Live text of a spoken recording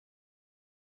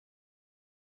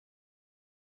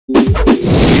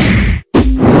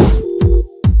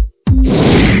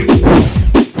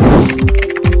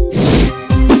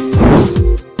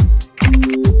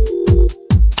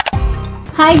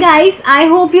Hi guys, I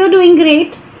hope you're doing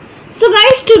great. So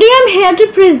guys, today I'm here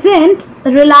to present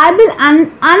a reliable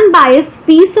and unbiased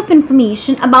piece of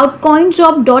information about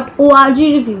coinjob.org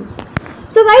reviews.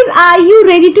 So guys, are you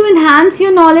ready to enhance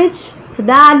your knowledge? For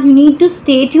that, you need to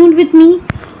stay tuned with me.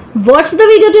 Watch the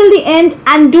video till the end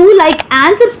and do like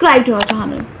and subscribe to our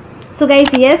channel. So guys,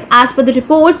 yes, as per the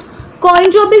reports,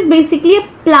 CoinJob is basically a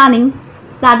planning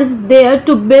that is there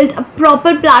to build a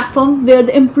proper platform where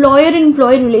the employer and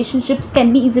employee relationships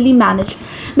can be easily managed,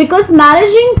 because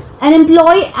managing an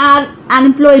employee and an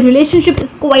employee relationship is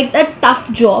quite a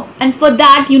tough job, and for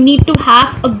that you need to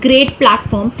have a great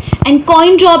platform, and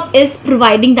CoinJob is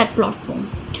providing that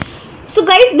platform. So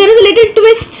guys, there is a little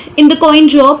twist in the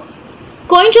CoinJob.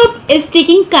 CoinJob is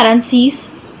taking currencies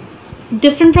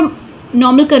different from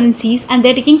normal currencies and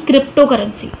they're taking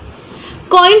cryptocurrency.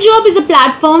 CoinJob is a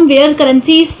platform where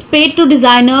currency is paid to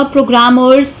designer,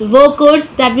 programmers, workers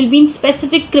that will be in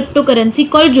specific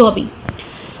cryptocurrency called Jobby.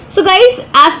 So guys,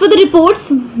 as per the reports,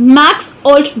 Max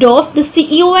Altdorf, the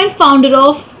CEO and founder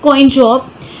of CoinJob,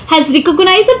 has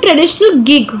recognized a traditional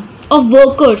gig of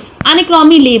workers and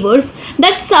economy laborers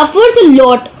that suffers a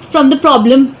lot from the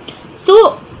problem.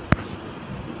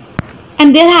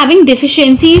 And they're having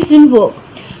deficiencies in work.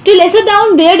 To lesser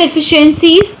down their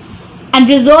deficiencies and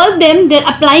resolve them, they're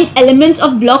applying elements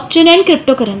of blockchain and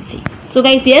cryptocurrency. So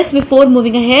guys, yes, before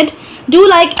moving ahead, do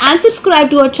like and subscribe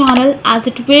to our channel, as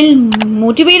it will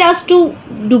motivate us to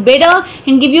do better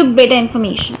and give you better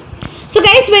information. So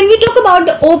guys, when we talk about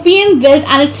the OPM Wealth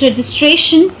and its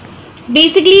registration,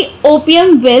 basically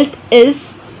OPM Wealth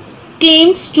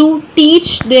claims to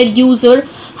teach their user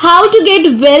how to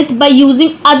get wealth by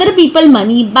using other people's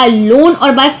money by loan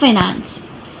or by finance.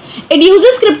 It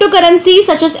uses cryptocurrency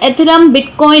such as Ethereum,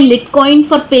 Bitcoin, Litecoin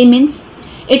for payments.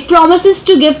 It promises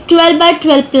to give 12 by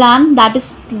 12 plan, that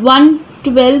is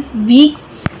 12 weeks,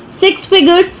 6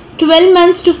 figures, 12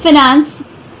 months to finance,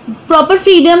 proper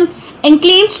freedom, and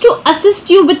claims to assist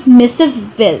you with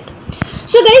massive wealth.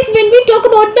 So guys, when we talk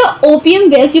about the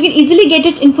OPM Wealth, you can easily get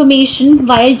it information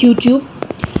via YouTube.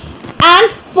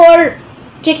 And for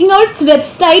checking out its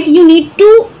website, you need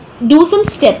to do some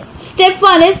steps. Step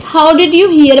 1 is how did you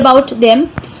hear about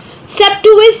them. Step 2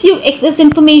 is you access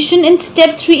information, and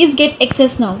step 3 is get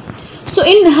access now. So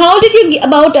in how did you get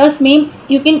about us,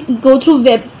 you can go through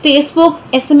web, Facebook,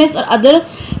 SMS or other.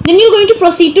 Then you're going to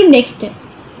proceed to next step.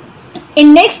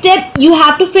 In next step, you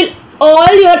have to fill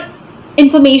all your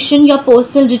information, your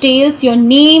personal details, your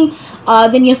name,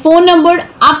 then your phone number.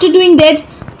 After doing that,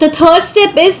 the third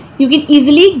step is you can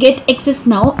easily get access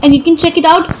now, and you can check it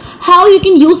out how you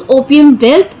can use OPM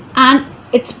Wealth and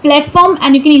its platform,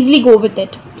 and you can easily go with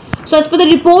it. So as per the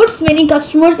reports, many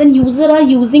customers and users are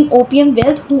using OPM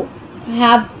Wealth who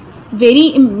have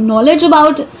very knowledge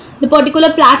about the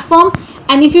particular platform.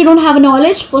 And if you don't have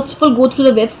knowledge, first of all go through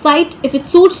the website. If it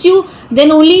suits you,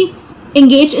 then only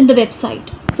engage in the website.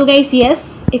 So guys, yes,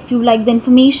 if you like the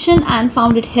information and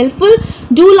found it helpful,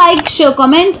 do like, share,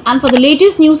 comment, and for the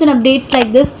latest news and updates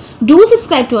like this, do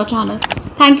subscribe to our channel.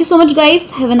 Thank you so much guys.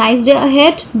 Have a nice day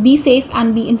ahead. Be safe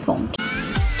and be informed.